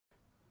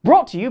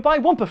Brought to you by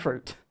Wumpa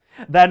Fruit.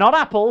 They're not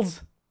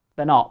apples.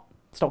 They're not.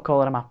 Stop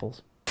calling them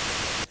apples.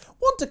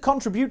 Want to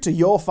contribute to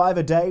your 5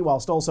 a day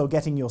whilst also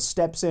getting your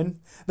steps in?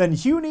 Then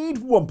you need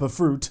Wumpa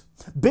Fruit.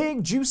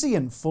 Big, juicy,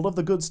 and full of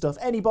the good stuff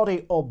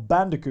anybody or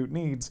Bandicoot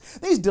needs.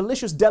 These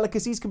delicious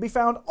delicacies can be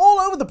found all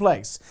over the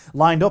place,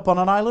 lined up on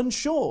an island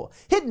shore,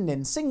 hidden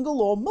in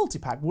single or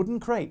multi-pack wooden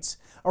crates,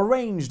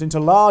 arranged into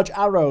large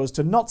arrows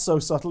to not so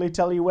subtly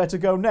tell you where to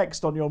go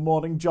next on your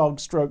morning jog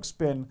stroke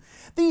spin.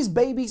 These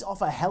babies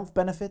offer health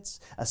benefits,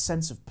 a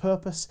sense of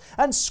purpose,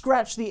 and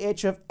scratch the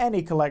itch of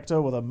any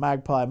collector with a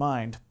magpie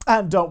mind.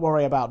 And don't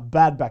worry about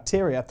bad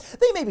bacteria.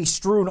 They may be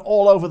strewn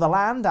all over the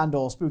land and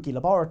or spooky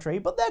laboratory,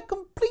 but they're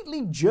completely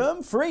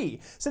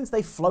germ-free since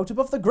they float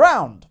above the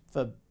ground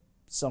for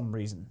some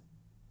reason.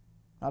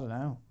 I don't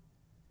know.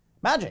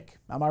 Magic,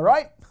 am I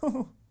right?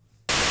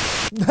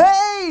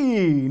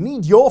 Hey!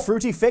 Need your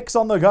fruity fix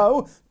on the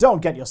go?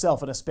 Don't get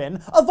yourself in a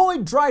spin.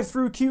 Avoid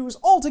drive-through queues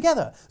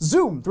altogether.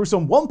 Zoom through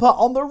some Wumpa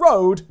on the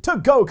road to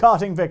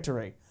go-karting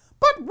victory.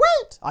 But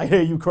wait, I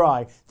hear you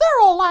cry.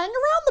 They're all lying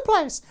around the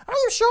place. Are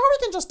you sure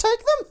we can just take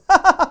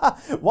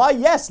them? Why,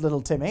 yes,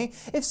 little Timmy.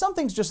 If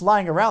something's just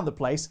lying around the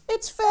place,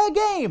 it's fair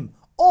game.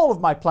 All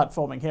of my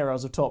platforming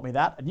heroes have taught me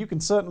that, and you can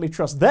certainly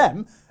trust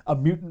them. A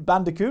mutant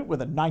Bandicoot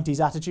with a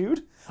 90s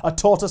attitude, a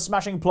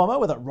tortoise-smashing plumber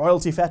with a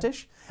royalty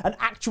fetish, an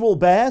actual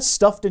bear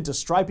stuffed into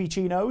stripy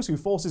chinos who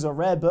forces a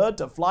rare bird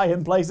to fly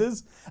him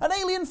places, an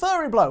alien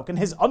furry bloke and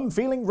his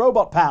unfeeling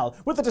robot pal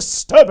with a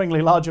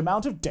disturbingly large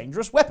amount of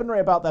dangerous weaponry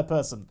about their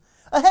person,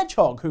 a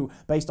hedgehog who,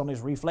 based on his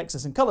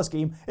reflexes and colour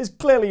scheme, is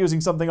clearly using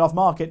something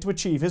off-market to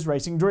achieve his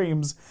racing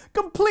dreams.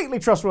 Completely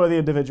trustworthy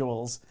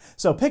individuals.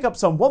 So pick up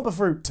some Wumpa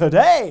Fruit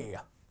today!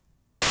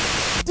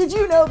 Did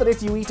you know that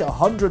if you eat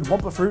 100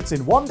 Wumpa Fruits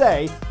in one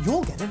day,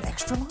 you'll get an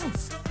extra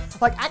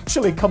life? Like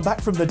actually come back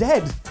from the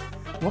dead.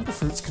 Wumpa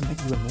Fruits can make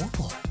you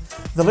immortal.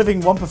 The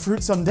living Wumpa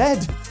Fruit's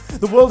undead.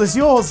 The world is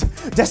yours.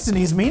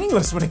 Destiny is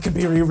meaningless when it can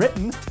be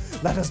rewritten.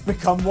 Let us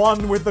become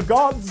one with the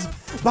gods.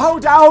 Bow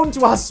down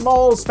to our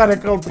small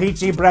spherical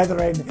peachy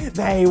brethren.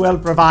 They will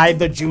provide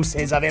the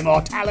juices of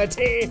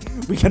immortality.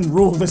 We can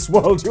rule this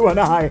world, you and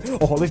I.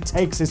 All it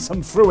takes is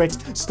some fruit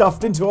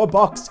stuffed into a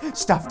box,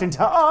 stuffed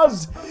into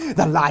us.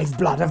 The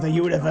lifeblood of the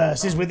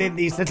universe is within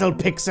these little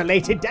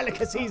pixelated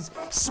delicacies.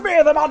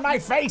 Smear them on my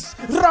face.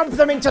 Rub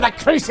them into the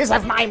creases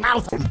of my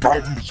mouth.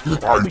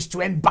 I wish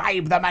to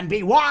imbibe them and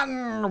be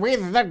one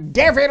with the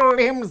devil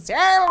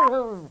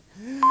himself.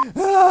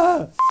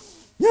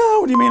 Yeah,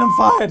 what do you mean I'm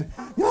fired?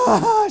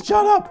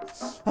 Shut up!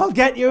 I'll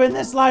get you in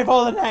this life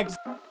or the next!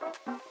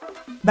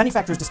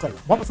 Manufacturer's disclaimer.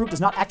 Wumpa Fruit does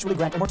not actually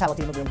grant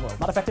immortality in the real world.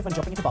 Not effective when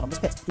jumping into bottomless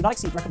pits. Do not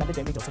exceed recommended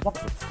daily dose of Wumpa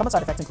Fruit. Common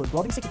side effects include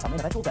bloating, sticky tummy, and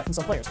eventual death in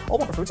some players. All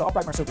Wumpa Fruits are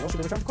upright marsupial should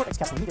be returned to Cortex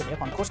Castle immediately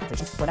upon course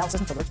completion for analysis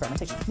and further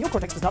experimentation.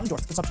 Neocortex does not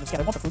endorse the consumption of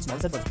scattered Wumpa Fruits nor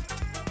its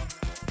advertisement.